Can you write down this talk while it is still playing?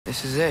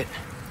This is it.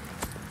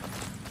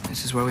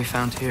 This is where we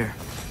found Tyr.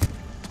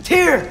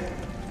 Tyr!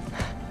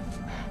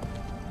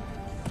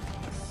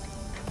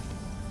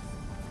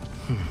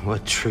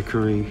 What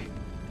trickery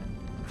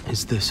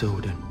is this,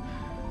 Odin?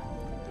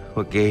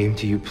 What game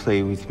do you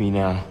play with me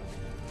now?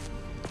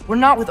 We're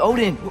not with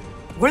Odin.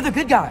 We're the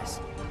good guys.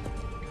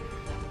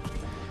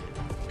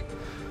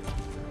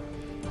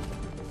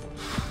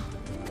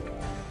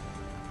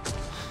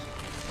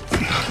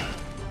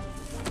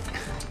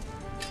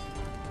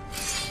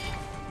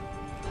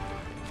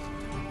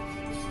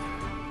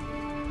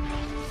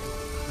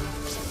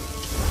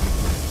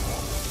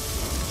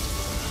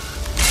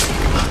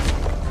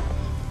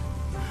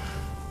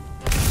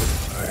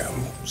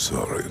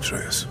 Sorry,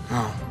 Atreus.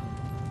 No.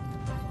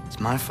 It's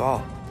my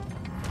fault.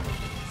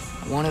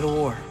 I wanted a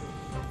war.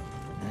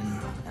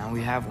 And now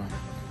we have one.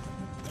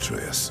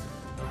 Atreus.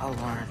 I'll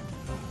learn.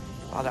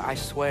 Father, I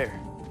swear.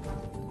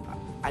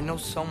 I know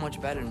so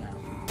much better now.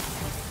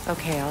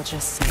 Okay, I'll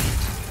just say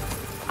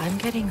it. I'm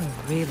getting a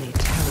really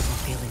terrible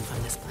feeling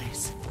from this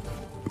place.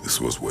 This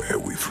was where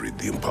we freed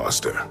the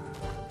imposter.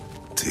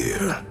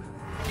 Tyr.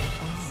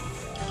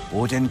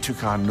 Odin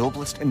took our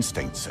noblest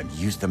instincts and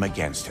used them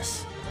against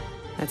us.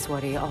 That's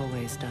what he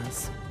always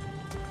does.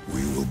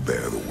 We will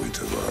bear the weight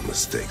of our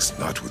mistakes,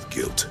 not with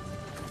guilt,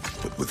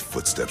 but with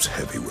footsteps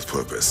heavy with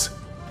purpose.